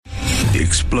The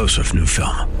explosive new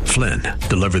film, Flynn,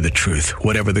 deliver the truth,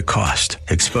 whatever the cost,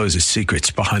 exposes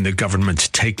secrets behind the government's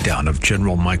takedown of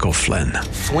General Michael Flynn.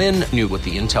 Flynn knew what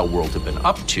the intel world had been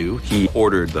up to. He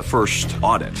ordered the first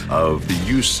audit of the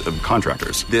use of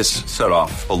contractors. This set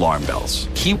off alarm bells.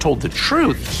 He told the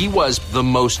truth. He was the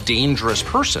most dangerous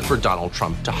person for Donald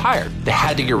Trump to hire. They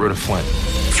had to get rid of Flynn.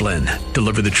 Flynn,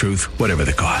 deliver the truth, whatever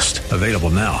the cost. Available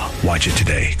now. Watch it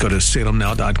today. Go to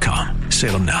salemnow.com.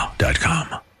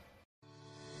 salemnow.com.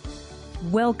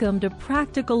 Welcome to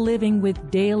Practical Living with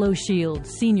Dale O'Shield,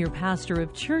 Senior Pastor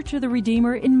of Church of the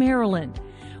Redeemer in Maryland.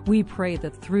 We pray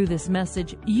that through this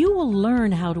message, you will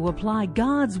learn how to apply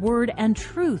God's Word and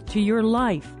truth to your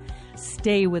life.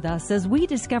 Stay with us as we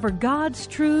discover God's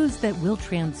truths that will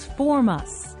transform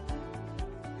us.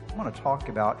 I want to talk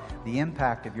about the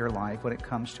impact of your life when it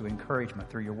comes to encouragement.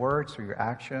 Through your words, through your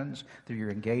actions, through your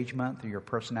engagement, through your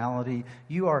personality,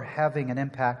 you are having an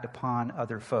impact upon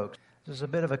other folks. This is a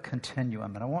bit of a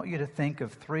continuum, and I want you to think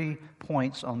of 3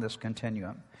 points on this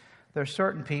continuum. There are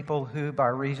certain people who, by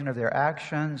reason of their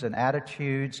actions and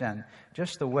attitudes and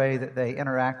just the way that they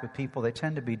interact with people, they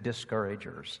tend to be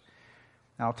discouragers.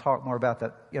 And I'll talk more about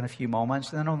that in a few moments.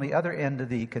 And then on the other end of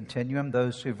the continuum,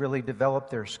 those who've really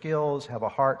developed their skills, have a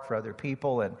heart for other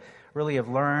people, and really have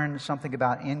learned something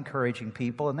about encouraging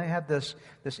people. And they have this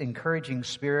encouraging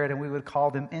spirit, and we would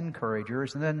call them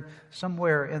encouragers. And then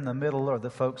somewhere in the middle are the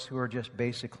folks who are just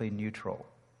basically neutral.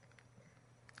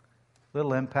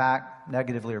 Little impact,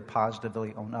 negatively or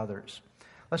positively, on others.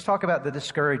 Let's talk about the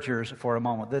discouragers for a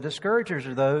moment. The discouragers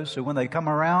are those who, when they come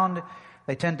around,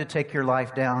 they tend to take your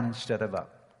life down instead of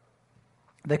up.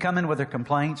 They come in with their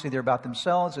complaints, either about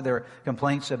themselves or their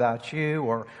complaints about you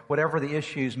or whatever the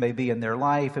issues may be in their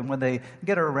life. And when they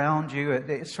get around you,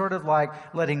 it's sort of like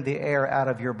letting the air out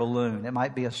of your balloon. It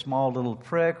might be a small little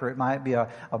prick, or it might be a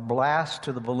blast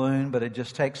to the balloon, but it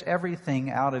just takes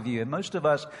everything out of you. And most of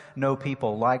us know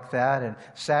people like that. And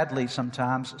sadly,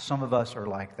 sometimes some of us are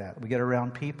like that. We get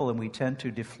around people and we tend to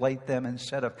deflate them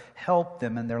instead of help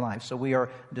them in their life. So we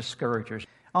are discouragers.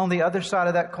 On the other side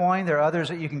of that coin, there are others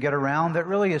that you can get around that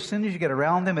really, as soon as you get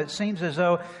around them, it seems as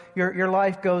though your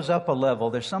life goes up a level.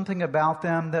 There's something about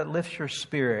them that lifts your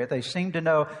spirit. They seem to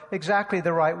know exactly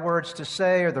the right words to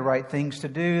say or the right things to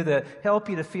do that help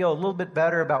you to feel a little bit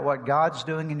better about what God's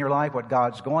doing in your life, what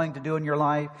God's going to do in your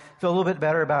life. Feel a little bit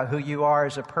better about who you are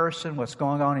as a person, what's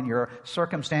going on in your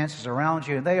circumstances around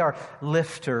you. And they are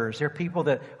lifters. They're people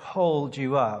that hold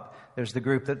you up. There's the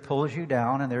group that pulls you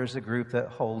down, and there's the group that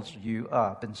holds you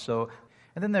up. And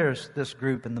then there's this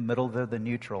group in the middle, they're the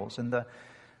neutrals. And the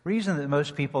reason that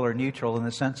most people are neutral in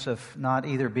the sense of not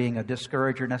either being a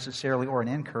discourager necessarily or an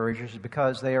encourager is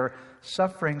because they are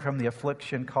suffering from the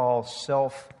affliction called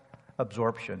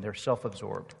self-absorption. They're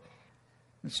self-absorbed.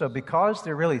 And so because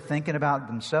they're really thinking about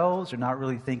themselves, they're not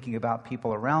really thinking about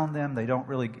people around them, they don't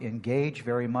really engage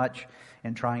very much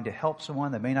in trying to help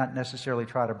someone. They may not necessarily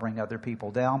try to bring other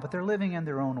people down, but they're living in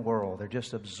their own world. They're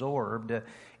just absorbed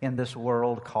in this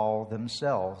world called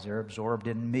themselves. They're absorbed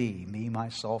in me,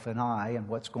 myself, and I, and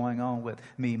what's going on with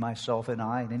me, myself, and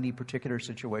I in any particular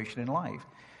situation in life.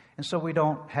 And so we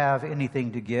don't have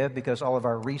anything to give because all of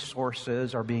our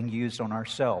resources are being used on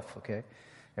ourselves, okay?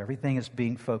 Everything is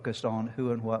being focused on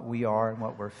who and what we are and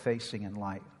what we're facing in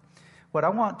life. What I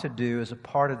want to do as a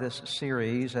part of this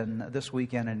series and this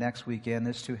weekend and next weekend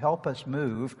is to help us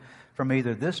move from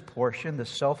either this portion, the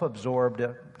self-absorbed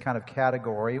kind of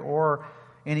category, or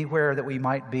anywhere that we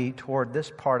might be toward this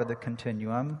part of the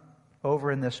continuum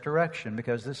over in this direction,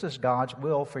 because this is God's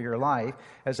will for your life,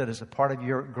 as it is a part of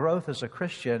your growth as a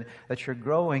Christian, that you're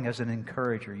growing as an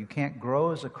encourager. You can't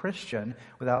grow as a Christian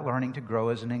without learning to grow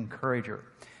as an encourager.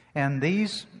 And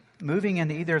moving in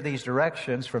either of these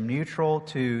directions, from neutral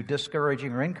to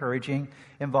discouraging or encouraging,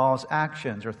 involves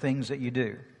actions or things that you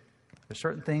do. There's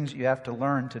certain things you have to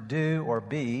learn to do or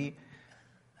be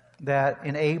that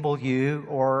enable you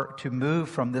or to move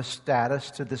from this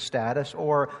status to this status,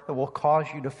 or that will cause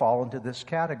you to fall into this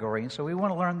category. And so we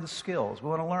want to learn the skills. We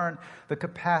want to learn the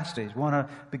capacities. We want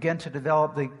to begin to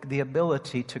develop the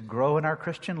ability to grow in our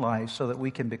Christian life so that we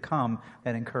can become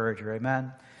an encourager.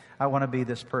 Amen? I want to be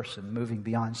this person, moving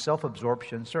beyond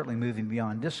self-absorption, certainly moving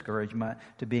beyond discouragement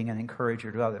to being an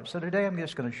encourager to others. So today I'm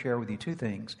just going to share with you 2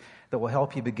 things that will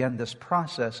help you begin this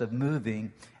process of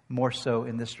moving more so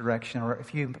in this direction. Or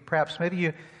if you, perhaps maybe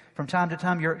you from time to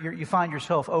time you find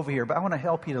yourself over here, but I want to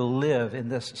help you to live in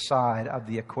this side of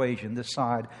the equation, this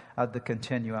side of the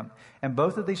continuum. And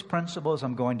both of these principles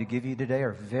I'm going to give you today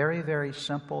are very, very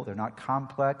simple. They're not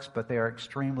complex, but they are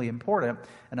extremely important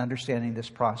in understanding this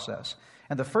process.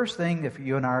 And the first thing, if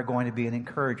you and I are going to be an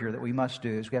encourager, that we must do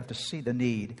is we have to see the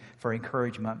need for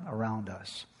encouragement around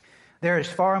us. There is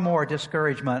far more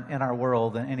discouragement in our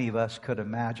world than any of us could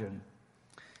imagine.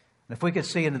 If we could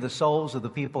see into the souls of the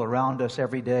people around us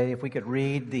every day, if we could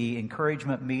read the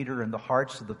encouragement meter in the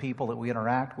hearts of the people that we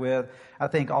interact with, I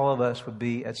think all of us would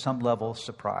be at some level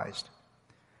surprised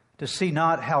to see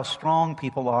not how strong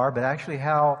people are, but actually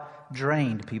how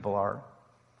drained people are.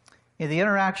 In the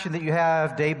interaction that you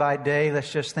have day by day,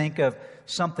 let's just think of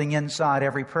something inside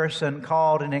every person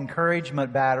called an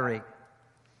encouragement battery.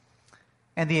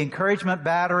 And the encouragement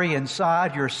battery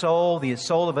inside your soul, the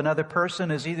soul of another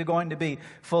person, is either going to be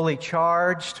fully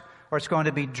charged or it's going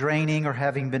to be draining or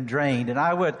having been drained. And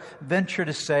I would venture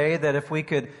to say that if we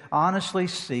could honestly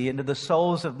see into the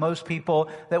souls of most people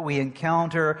that we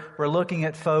encounter, we're looking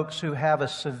at folks who have a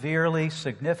severely,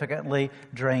 significantly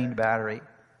drained battery.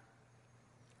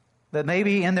 That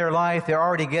maybe in their life they're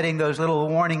already getting those little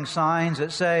warning signs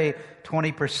that say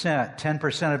 20%,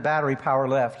 10% of battery power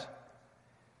left.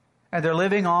 And they're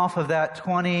living off of that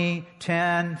 20,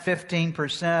 10,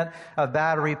 15% of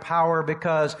battery power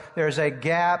because there's a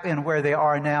gap in where they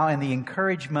are now in the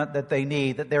encouragement that they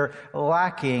need, that they're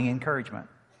lacking encouragement.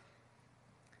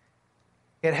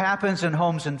 It happens in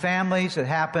homes and families. It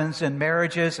happens in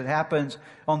marriages. It happens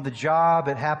on the job.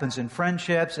 It happens in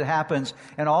friendships. It happens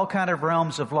in all kinds of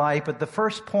realms of life. But the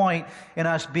first point in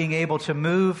us being able to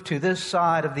move to this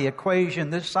side of the equation,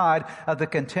 this side of the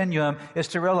continuum, is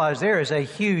to realize there is a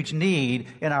huge need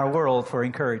in our world for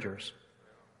encouragers.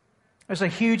 There's a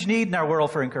huge need in our world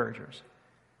for encouragers.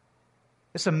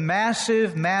 It's a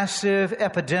massive, massive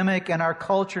epidemic in our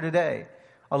culture today.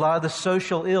 A lot of the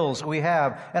social ills that we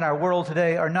have in our world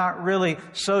today are not really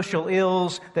social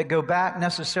ills that go back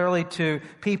necessarily to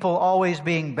people always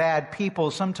being bad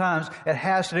people. Sometimes it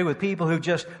has to do with people who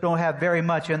just don't have very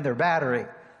much in their battery.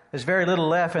 There's very little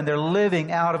left, and they're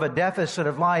living out of a deficit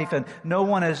of life, and no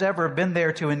one has ever been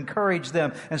there to encourage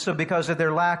them. And so because of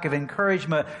their lack of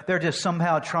encouragement, they're just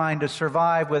somehow trying to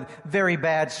survive with very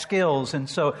bad skills. And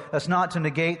so that's not to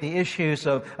negate the issues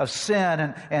of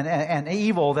sin and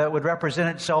evil that would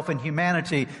represent itself in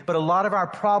humanity. But a lot of our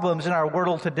problems in our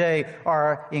world today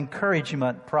are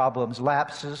encouragement problems,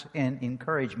 lapses in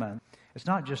encouragement. It's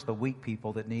not just the weak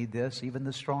people that need this, even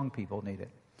the strong people need it.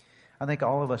 I think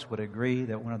all of us would agree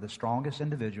that one of the strongest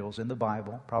individuals in the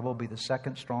Bible, probably the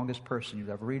second strongest person you'd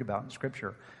ever read about in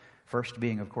Scripture, first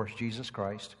being, of course, Jesus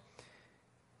Christ,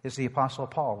 is the Apostle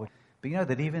Paul. But you know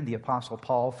that even the Apostle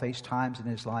Paul faced times in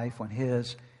his life when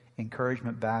his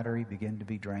encouragement battery began to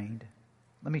be drained.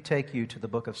 Let me take you to the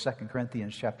book of 2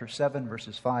 Corinthians chapter 7,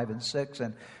 verses 5 and 6,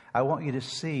 and I want you to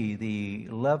see the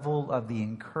level of the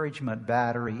encouragement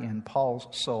battery in Paul's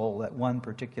soul at one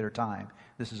particular time.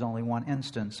 This is only one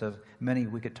instance of many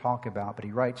we could talk about, but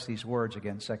he writes these words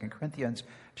again, 2 Corinthians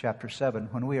chapter 7.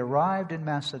 When we arrived in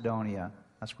Macedonia,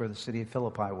 that's where the city of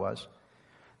Philippi was,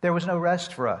 there was no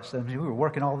rest for us. I mean, we were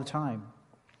working all the time.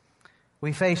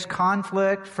 We faced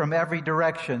conflict from every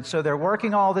direction. So they're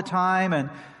working all the time,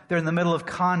 and they're in the middle of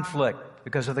conflict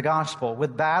because of the gospel,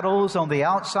 with battles on the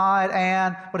outside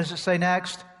and, what does it say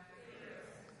next?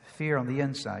 Fear on the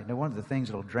inside. Now, one of the things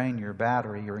that will drain your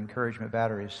battery, your encouragement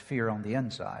battery, is fear on the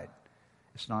inside.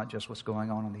 It's not just what's going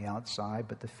on the outside,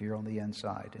 but the fear on the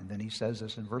inside. And then he says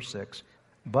this in verse 6,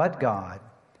 but God,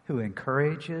 who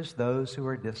encourages those who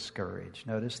are discouraged,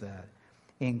 notice that,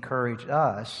 encouraged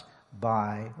us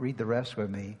by, read the rest with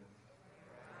me,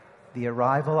 the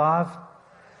arrival of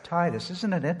Titus.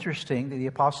 Isn't it interesting that the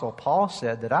Apostle Paul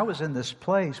said that I was in this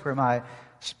place where my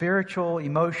spiritual,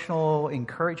 emotional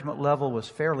encouragement level was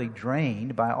fairly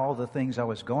drained by all the things I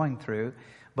was going through,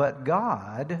 but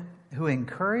God, who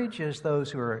encourages those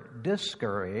who are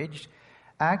discouraged,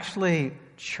 actually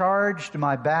charged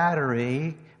my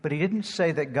battery, but he didn't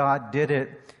say that God did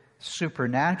it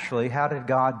supernaturally. How did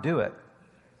God do it?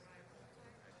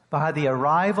 By the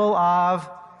arrival of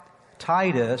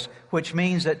Titus, which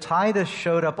means that Titus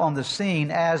showed up on the scene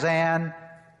as an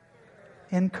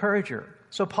encourager.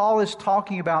 So Paul is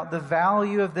talking about the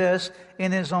value of this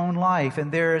in his own life.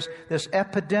 And there's this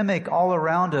epidemic all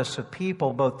around us of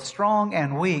people, both strong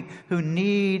and weak, who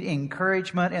need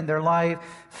encouragement in their life.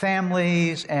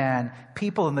 Families and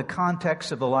people in the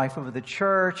context of the life of the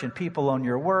church and people on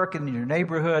your work and in your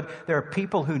neighborhood. There are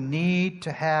people who need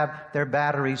to have their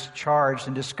batteries charged.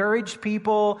 And discouraged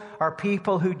people are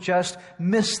people who just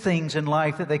miss things in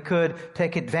life that they could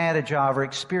take advantage of or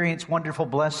experience wonderful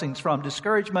blessings from.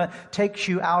 Discouragement takes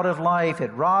you out of life.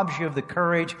 It robs you of the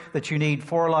courage that you need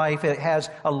for life. It has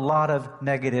a lot of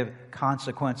negative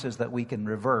consequences that we can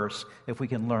reverse if we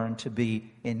can learn to be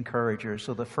encouragers.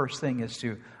 So the first thing is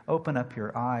to open up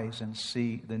your eyes and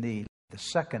see the need. The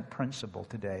second principle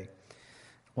today,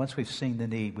 once we've seen the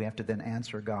need, we have to then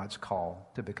answer God's call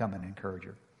to become an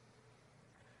encourager.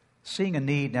 Seeing a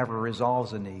need never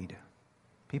resolves a need.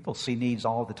 People see needs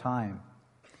all the time,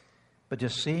 but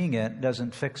just seeing it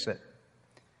doesn't fix it.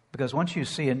 Because once you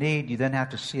see a need, you then have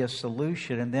to see a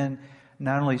solution, and then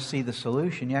not only see the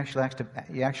solution, you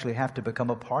actually have to become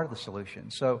a part of the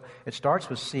solution. So it starts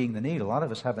with seeing the need. A lot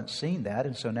of us haven't seen that,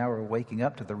 and so now we're waking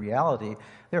up to the reality.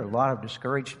 There are a lot of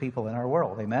discouraged people in our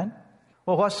world. Amen?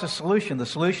 Well, what's the solution? The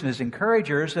solution is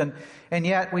encouragers, and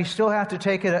yet we still have to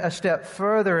take it a step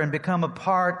further and become a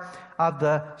part of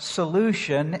the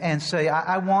solution and say,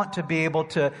 I want to be able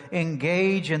to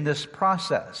engage in this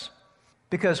process.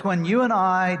 Because when you and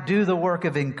I do the work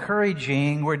of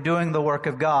encouraging, we're doing the work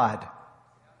of God.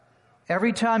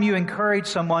 Every time you encourage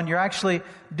someone, you're actually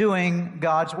doing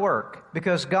God's work.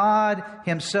 Because God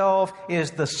Himself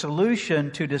is the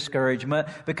solution to discouragement,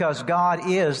 because God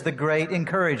is the great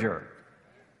encourager.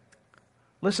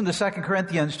 Listen to 2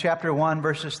 Corinthians chapter 1,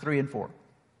 verses 3 and 4.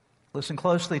 Listen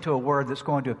closely to a word that's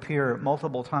going to appear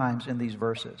multiple times in these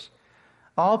verses.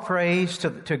 All praise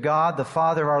to God, the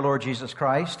Father of our Lord Jesus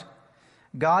Christ.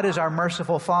 God is our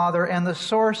merciful Father and the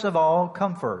source of all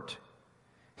comfort.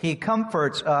 He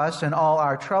comforts us in all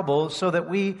our troubles so that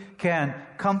we can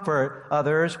comfort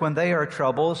others when they are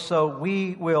troubled, so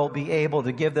we will be able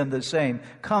to give them the same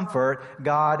comfort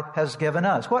God has given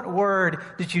us. What word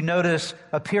did you notice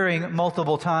appearing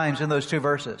multiple times in those two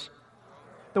verses?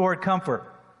 The word comfort.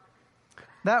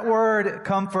 That word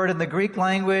comfort in the Greek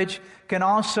language can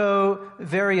also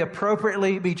very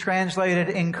appropriately be translated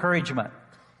encouragement.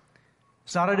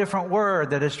 It's not a different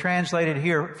word that is translated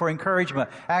here for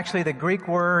encouragement. Actually, the Greek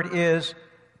word is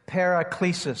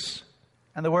paraklesis.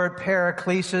 And the word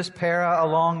paraklesis, para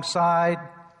alongside,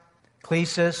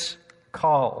 klesis,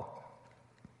 call.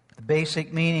 The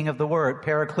basic meaning of the word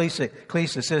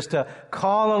paraklesis is to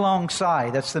call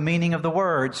alongside. That's the meaning of the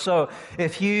word. So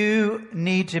if you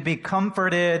need to be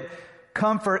comforted,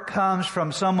 comfort comes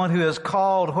from someone who is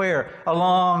called where?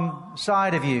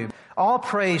 Alongside of you. All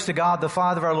praise to God, the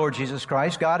Father of our Lord Jesus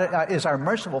Christ. God is our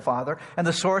merciful Father and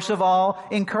the source of all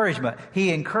encouragement.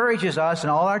 He encourages us in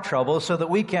all our troubles so that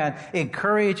we can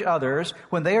encourage others.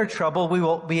 When they are troubled, we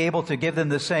will be able to give them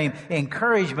the same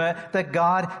encouragement that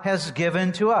God has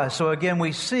given to us. So again,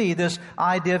 we see this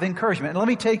idea of encouragement. And let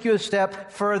me take you a step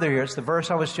further here. It's the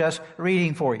verse I was just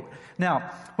reading for you.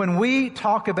 Now, when we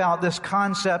talk about this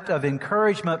concept of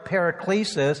encouragement,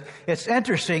 paraklesis, it's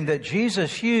interesting that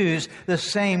Jesus used the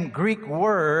same Greek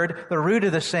word, the root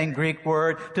of the same Greek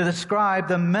word, to describe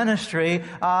the ministry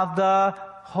of the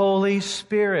Holy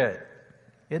Spirit.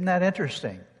 Isn't that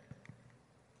interesting?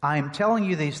 I'm telling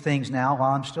you these things now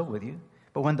while I'm still with you,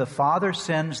 but when the Father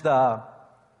sends the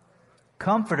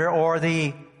Comforter or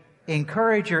the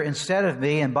Encourager instead of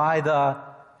me, and by the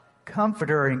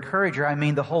Comforter or Encourager, I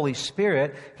mean the Holy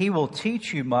Spirit, He will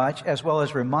teach you much as well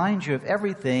as remind you of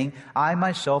everything I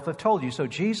myself have told you. So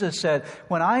Jesus said,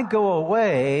 when I go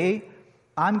away,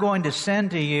 I'm going to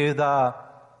send to you the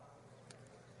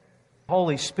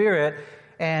Holy Spirit,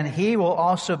 and He will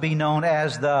also be known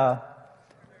as the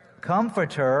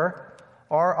Comforter,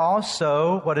 or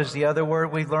also, what is the other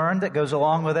word we learned that goes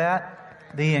along with that?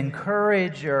 The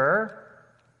Encourager.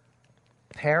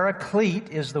 Paraclete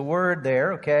is the word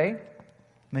there, okay?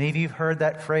 Many of you have heard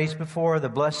that phrase before, the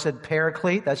blessed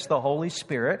Paraclete. That's the Holy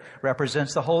Spirit,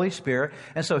 represents the Holy Spirit.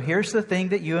 And so here's the thing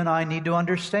that you and I need to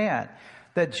understand,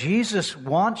 that Jesus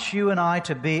wants you and I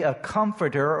to be a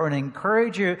comforter or an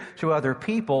encourager to other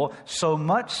people, so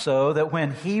much so that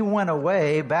when He went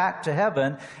away back to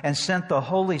heaven and sent the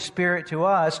Holy Spirit to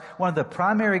us, one of the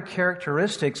primary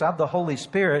characteristics of the Holy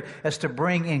Spirit is to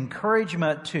bring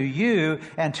encouragement to you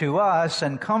and to us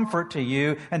and comfort to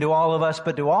you and to all of us,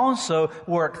 but to also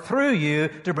work through you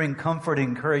to bring comfort and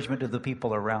encouragement to the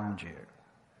people around you.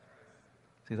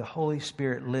 See, the Holy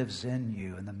Spirit lives in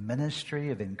you, and the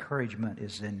ministry of encouragement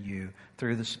is in you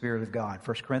through the Spirit of God.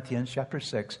 1 Corinthians chapter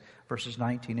 6, verses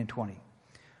 19 and 20.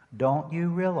 Don't you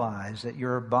realize that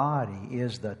your body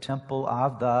is the temple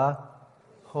of the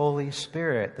Holy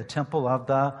Spirit, the temple of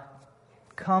the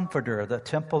Comforter, the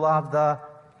temple of the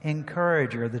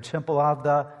Encourager, the temple of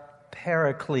the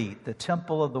Paraclete, the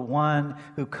temple of the one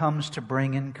who comes to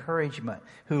bring encouragement,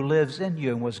 who lives in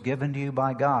you and was given to you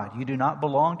by God. You do not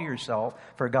belong to yourself,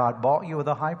 for God bought you with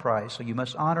a high price, so you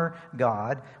must honor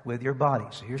God with your body.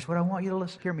 So here's what I want you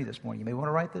to hear me this morning. You may want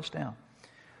to write this down.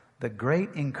 The great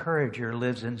encourager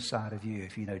lives inside of you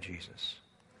if you know Jesus.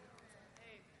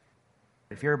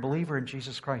 If you're a believer in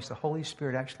Jesus Christ, the Holy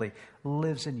Spirit actually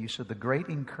lives in you. So the great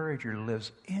encourager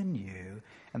lives in you,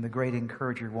 and the great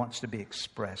encourager wants to be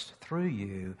expressed through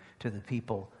you to the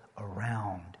people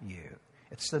around you.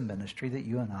 It's the ministry that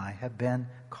you and I have been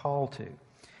called to.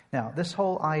 Now, this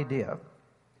whole idea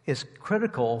is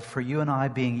critical for you and I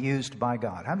being used by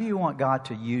God. How do you want God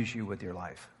to use you with your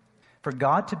life? For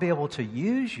God to be able to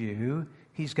use you,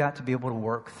 He's got to be able to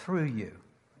work through you.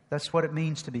 That's what it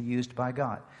means to be used by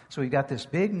God. So we've got this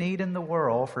big need in the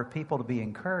world for people to be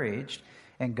encouraged.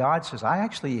 And God says, I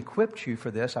actually equipped you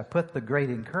for this. I put the great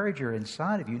encourager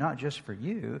inside of you, not just for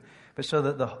you, but so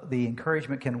that the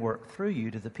encouragement can work through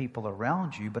you to the people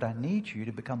around you. But I need you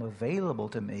to become available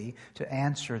to me to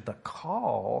answer the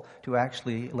call to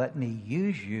actually let me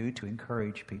use you to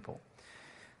encourage people.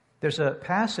 There's a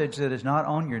passage that is not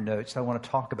on your notes that I want to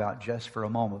talk about just for a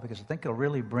moment, because I think it'll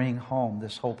really bring home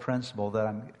this whole principle that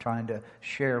I'm trying to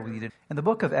share with you. In the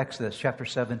book of Exodus, chapter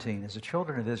 17, as the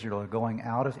children of Israel are going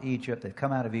out of Egypt, they've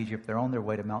come out of Egypt, they're on their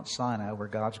way to Mount Sinai, where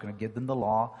God's going to give them the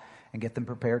law and get them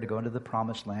prepared to go into the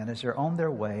promised land. As they're on their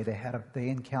way, they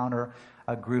encounter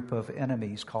a group of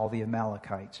enemies called the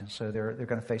Amalekites, and so they're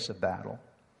going to face a battle.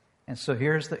 And so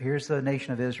here's the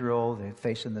nation of Israel. They're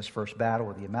facing this first battle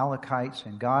with the Amalekites.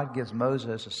 And God gives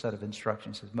Moses a set of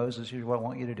instructions. He says, Moses, here's what I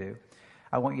want you to do.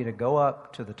 I want you to go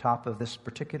up to the top of this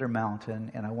particular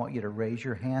mountain, and I want you to raise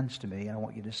your hands to me, and I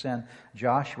want you to send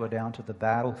Joshua down to the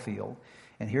battlefield.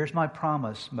 And here's my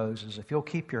promise, Moses. If you'll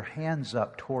keep your hands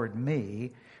up toward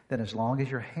me, then as long as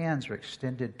your hands are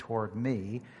extended toward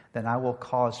me, then I will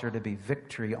cause there to be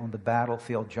victory on the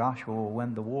battlefield. Joshua will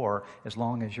win the war as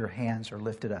long as your hands are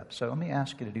lifted up. So let me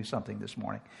ask you to do something this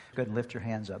morning. Go ahead and lift your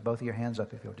hands up. Both of your hands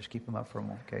up if you'll just keep them up for a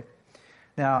moment, okay?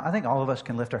 Now, I think all of us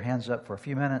can lift our hands up for a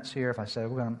few minutes here. If I said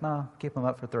we're going to keep them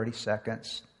up for 30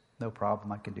 seconds, no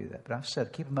problem, I can do that. But I've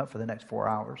said keep them up for the next 4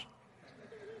 hours.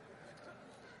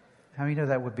 How many know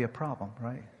that would be a problem,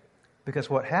 right? Because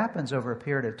what happens over a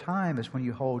period of time is when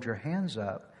you hold your hands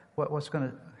up, what's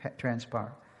going to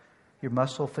transpire? Your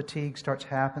muscle fatigue starts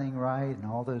happening, right? And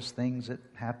all those things that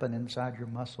happen inside your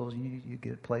muscles. You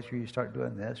get a place where you start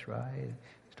doing this, right? You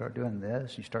start doing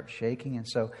this. You start shaking. And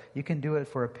so you can do it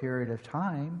for a period of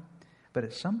time. But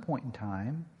at some point in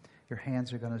time, your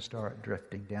hands are going to start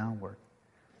drifting downward.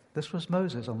 This was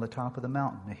Moses on the top of the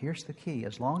mountain. Now here's the key.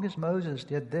 As long as Moses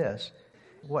did this,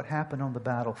 what happened on the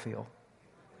battlefield?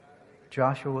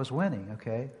 Joshua was winning,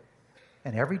 okay?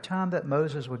 And every time that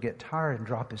Moses would get tired and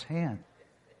drop his hand,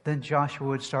 then Joshua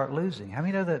would start losing. How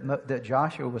many know that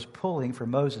Joshua was pulling for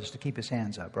Moses to keep his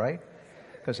hands up, right?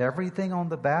 Because everything on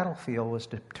the battlefield was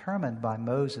determined by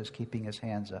Moses keeping his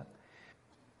hands up.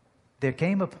 There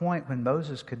came a point when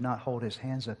Moses could not hold his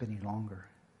hands up any longer.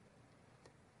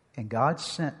 And God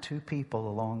sent two people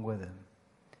along with him.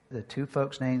 The two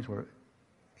folks' names were,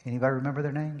 anybody remember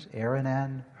their names? Aaron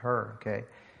and Hur, okay?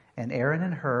 And Aaron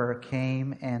and Hur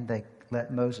came and they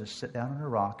let Moses sit down on a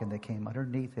rock, and they came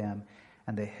underneath him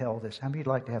and they held this. How many would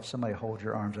like to have somebody hold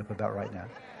your arms up about right now?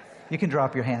 You can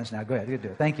drop your hands now. Go ahead. You do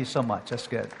it. Thank you so much. That's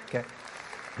good. Okay.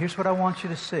 Here's what I want you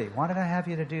to see. Why did I have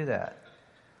you to do that?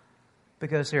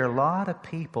 Because there are a lot of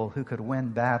people who could win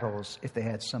battles if they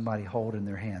had somebody holding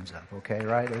their hands up. Okay,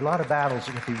 right? There are a lot of battles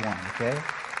that could be won. Okay.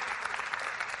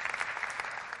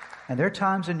 And there are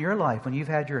times in your life when you've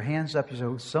had your hands up, you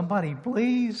say, somebody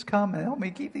please come and help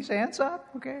me keep these hands up,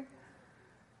 okay?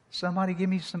 Somebody give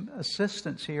me some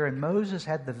assistance here. And Moses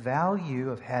had the value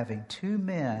of having two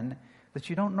men that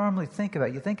you don't normally think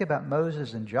about. You think about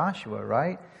Moses and Joshua,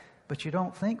 right? But you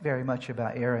don't think very much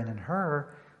about Aaron and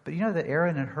Hur. But you know that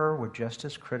Aaron and Hur were just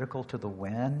as critical to the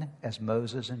win as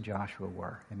Moses and Joshua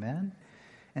were. Amen?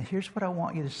 And here's what I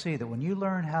want you to see, that when you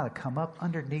learn how to come up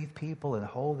underneath people and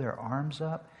hold their arms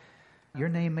up, your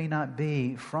name may not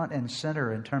be front and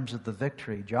center in terms of the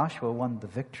victory. Joshua won the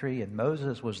victory and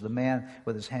Moses was the man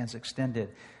with his hands extended.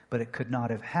 But it could not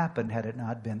have happened had it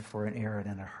not been for an Aaron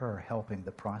and a Hur helping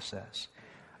the process.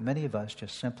 Many of us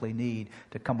just simply need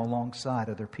to come alongside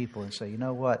other people and say, you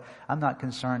know what? I'm not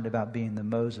concerned about being the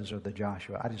Moses or the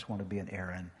Joshua. I just want to be an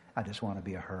Aaron. I just want to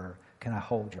be a Hur. Can I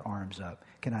hold your arms up?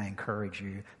 Can I encourage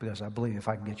you? Because I believe if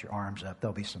I can get your arms up,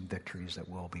 there'll be some victories that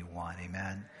will be won.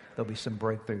 Amen. There'll be some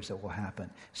breakthroughs that will happen.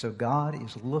 So God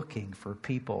is looking for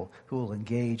people who will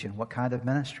engage in what kind of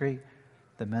ministry?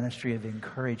 The ministry of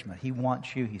encouragement. He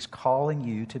wants you. He's calling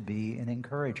you to be an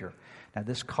encourager. Now,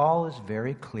 this call is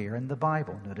very clear in the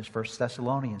Bible. Notice 1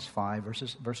 Thessalonians 5,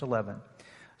 verse 11.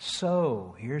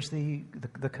 So, here's the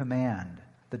command,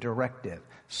 the directive.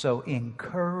 So,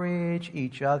 encourage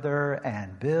each other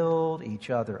and build each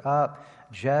other up,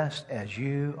 just as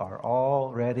you are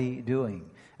already doing.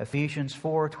 Ephesians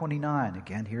 4:29.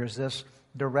 Again, here's this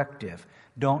directive.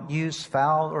 Don't use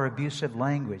foul or abusive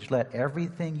language. Let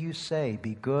everything you say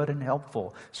be good and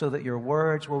helpful, so that your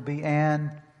words will be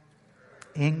an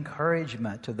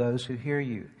encouragement to those who hear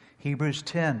you. Hebrews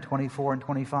 10:24 and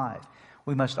 25.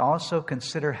 We must also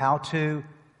consider how to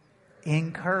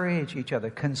encourage each other.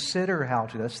 Consider how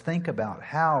to. Let's think about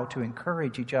how to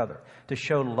encourage each other, to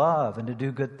show love and to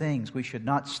do good things. We should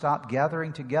not stop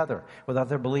gathering together with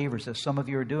other believers, as some of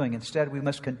you are doing. Instead, we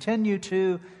must continue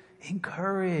to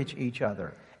encourage each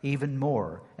other even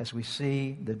more as we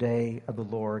see the day of the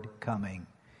Lord coming.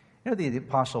 You know the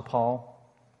Apostle Paul?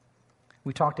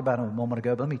 We talked about him a moment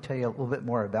ago, but let me tell you a little bit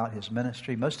more about his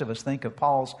ministry. Most of us think of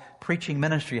Paul's preaching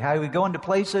ministry, how he would go into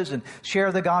places and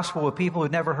share the gospel with people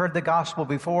who'd never heard the gospel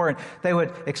before, and they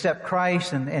would accept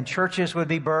Christ, and churches would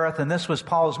be birthed, and this was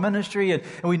Paul's ministry, and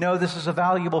we know this is a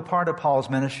valuable part of Paul's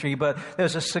ministry, but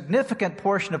there's a significant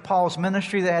portion of Paul's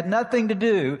ministry that had nothing to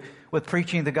do with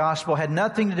preaching the gospel, had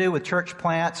nothing to do with church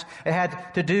plants. It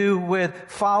had to do with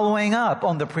following up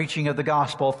on the preaching of the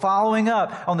gospel, following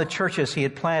up on the churches he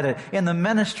had planted in the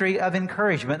ministry of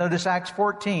encouragement. Notice Acts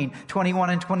 14:21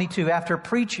 and 22. After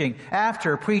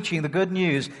preaching the good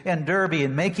news in Derbe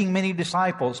and making many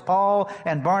disciples, Paul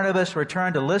and Barnabas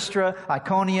returned to Lystra,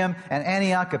 Iconium, and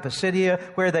Antioch of Pisidia,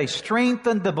 where they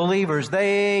strengthened the believers.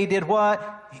 They did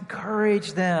what?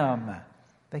 Encouraged them.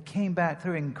 They came back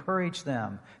through, encouraged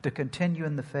them to continue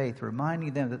in the faith,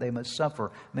 reminding them that they must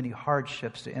suffer many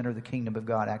hardships to enter the kingdom of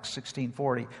God. Acts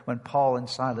 16:40, when Paul and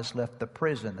Silas left the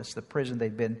prison, that's the prison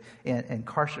they'd been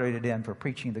incarcerated in for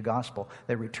preaching the gospel,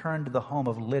 they returned to the home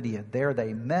of Lydia. There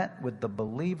they met with the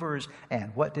believers,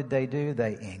 and what did they do?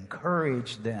 They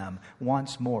encouraged them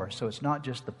once more. So it's not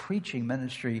just the preaching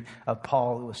ministry of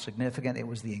Paul that was significant, it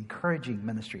was the encouraging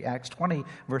ministry. Acts 20,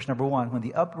 verse number 1, when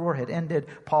the uproar had ended,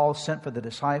 Paul sent for the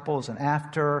disciples, and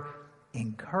after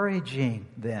encouraging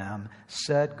them,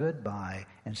 said goodbye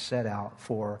and set out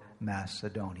for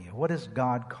Macedonia. What is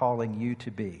God calling you to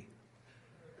be?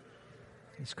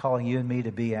 He's calling you and me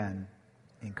to be an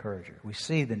encourager. We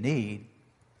see the need.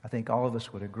 I think all of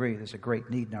us would agree there's a great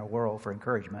need in our world for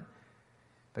encouragement.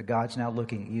 But God's now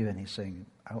looking at you and He's saying,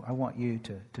 I want you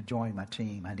to join my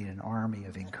team. I need an army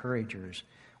of encouragers.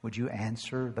 Would you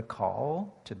answer the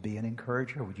call to be an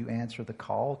encourager? Would you answer the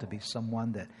call to be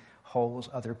someone that holds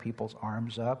other people's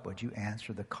arms up? Would you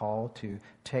answer the call to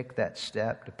take that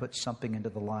step, to put something into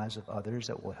the lives of others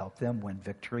that will help them win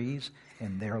victories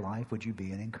in their life? Would you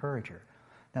be an encourager?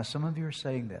 Now, some of you are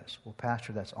saying this. Well,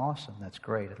 Pastor, that's awesome. That's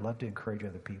great. I'd love to encourage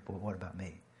other people. What about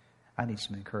me? I need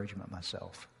some encouragement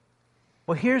myself.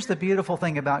 Well, here's the beautiful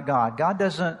thing about God. God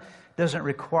doesn't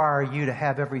require you to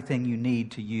have everything you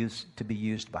need to be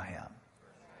used by Him.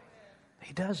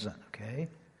 He doesn't, okay?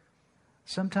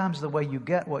 Sometimes the way you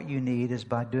get what you need is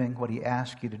by doing what He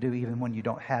asks you to do even when you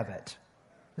don't have it.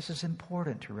 This is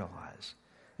important to realize.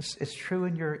 It's true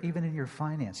even in your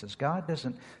finances. God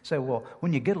doesn't say, well,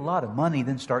 when you get a lot of money,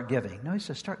 then start giving. No, He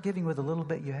says, start giving with a little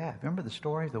bit you have. Remember the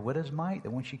story of the widow's mite?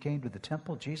 That when she came to the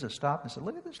temple, Jesus stopped and said,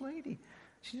 look at this lady.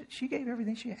 She gave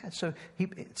everything she had. So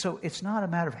it's not a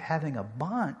matter of having a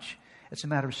bunch. It's a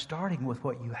matter of starting with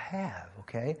what you have,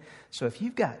 okay? So if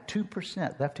you've got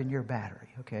 2% left in your battery,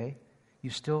 okay,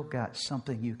 you've still got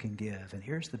something you can give. And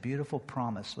here's the beautiful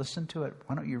promise. Listen to it.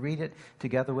 Why don't you read it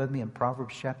together with me in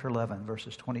Proverbs chapter 11, verse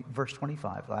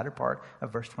 25, the latter part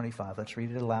of verse 25. Let's read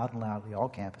it aloud and loudly, all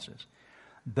campuses.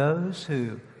 Those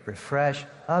who refresh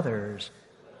others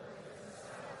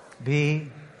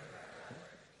be...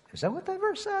 Is that what that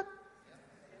verse said?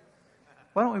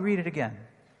 Why don't we read it again?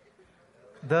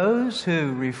 Those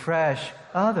who refresh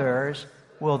others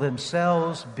will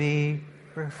themselves be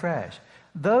refreshed.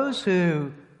 Those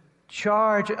who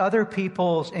charge other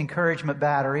people's encouragement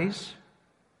batteries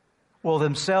will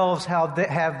themselves have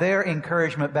their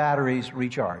encouragement batteries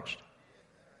recharged.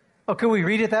 Oh, can we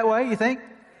read it that way, you think?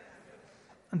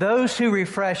 Those who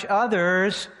refresh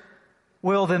others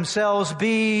will themselves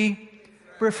be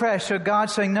refreshed. So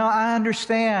God's saying, no, I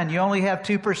understand you only have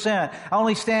 2%.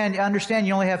 I understand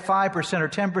you only have 5% or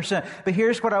 10%. But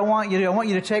here's what I want you to do. I want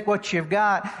you to take what you've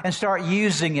got and start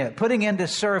using it, putting into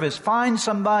service. Find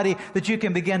somebody that you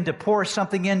can begin to pour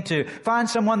something into. Find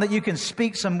someone that you can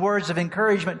speak some words of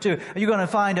encouragement to. You're going to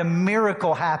find a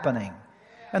miracle happening.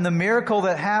 And the miracle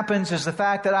that happens is the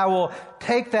fact that I will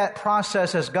take that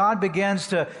process as God begins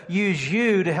to use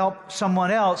you to help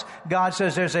someone else. God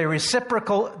says there's a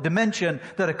reciprocal dimension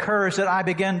that occurs that I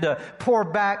begin to pour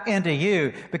back into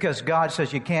you, because God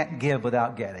says you can't give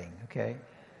without getting, okay?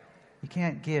 You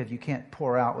can't give, you can't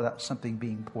pour out without something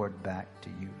being poured back to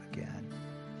you again.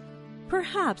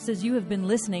 Perhaps as you have been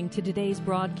listening to today's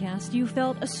broadcast, you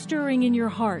felt a stirring in your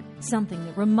heart, something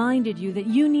that reminded you that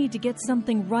you need to get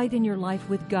something right in your life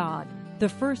with God. The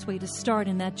first way to start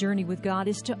in that journey with God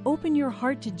is to open your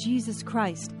heart to Jesus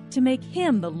Christ, to make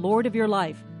Him the Lord of your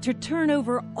life, to turn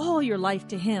over all your life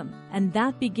to Him. And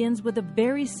that begins with a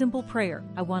very simple prayer.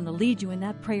 I want to lead you in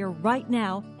that prayer right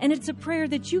now, and it's a prayer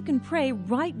that you can pray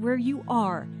right where you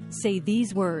are. Say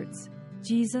these words: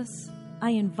 Jesus,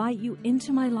 I invite you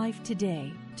into my life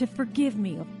today to forgive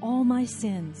me of all my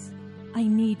sins. I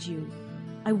need you.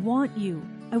 I want you.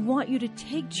 I want you to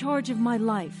take charge of my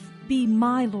life. Be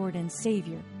my Lord and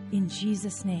Savior. In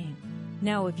Jesus' name.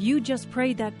 Now, if you just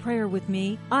prayed that prayer with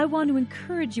me, I want to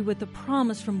encourage you with a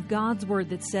promise from God's Word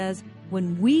that says,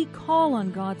 when we call on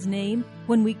God's name,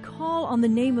 when we call on the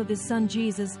name of His Son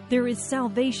Jesus, there is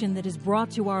salvation that is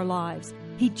brought to our lives.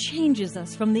 He changes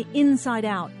us from the inside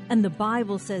out. And the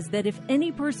Bible says that if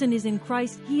any person is in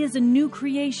Christ, he is a new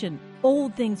creation.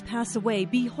 Old things pass away.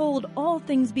 Behold, all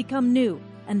things become new.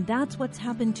 And that's what's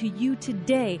happened to you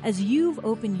today as you've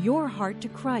opened your heart to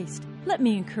Christ. Let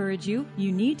me encourage you.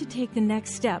 You need to take the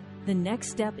next step. The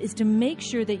next step is to make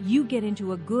sure that you get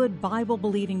into a good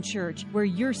Bible-believing church where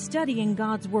you're studying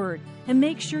God's Word. And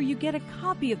make sure you get a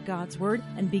copy of God's Word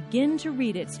and begin to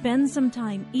read it. Spend some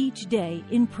time each day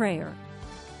in prayer.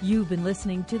 You've been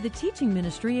listening to the teaching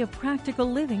ministry of Practical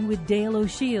Living with Dale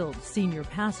O'Shields, Senior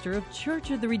Pastor of Church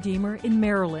of the Redeemer in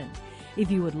Maryland. If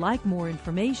you would like more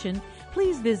information,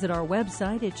 please visit our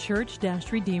website at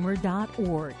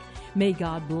church-redeemer.org. May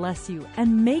God bless you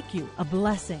and make you a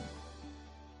blessing.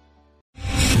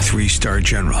 3-star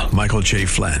General Michael J.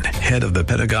 Flynn, head of the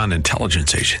Pentagon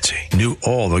Intelligence Agency, knew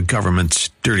all the government's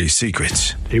dirty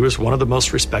secrets. He was one of the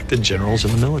most respected generals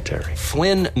in the military.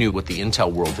 Flynn knew what the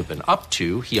intel world had been up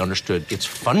to. He understood its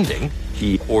funding.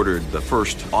 He ordered the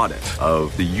first audit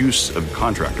of the use of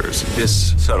contractors.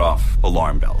 This set off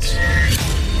alarm bells.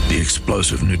 The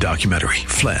explosive new documentary,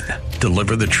 Flynn,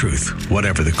 Deliver the Truth,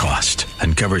 Whatever the Cost,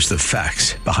 uncovers the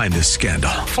facts behind this scandal.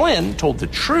 Flynn told the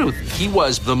truth. He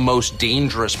was the most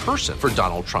dangerous person for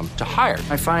Donald Trump to hire.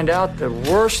 I find out the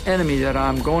worst enemy that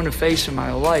I'm going to face in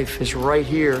my life is right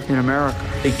here in America.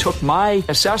 They took my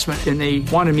assessment and they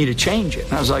wanted me to change it.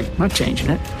 And I was like, I'm not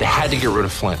changing it. They had to get rid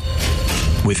of Flynn.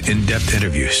 With in-depth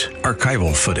interviews,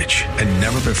 archival footage, and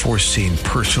never-before-seen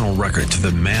personal records of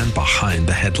the man behind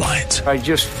the headlines. I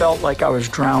just felt like I was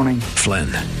drowning. Flynn,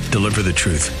 Deliver the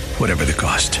Truth, Whatever the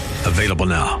Cost. Available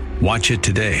now. Watch it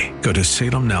today. Go to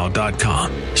salemnow.com.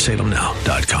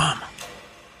 salemnow.com.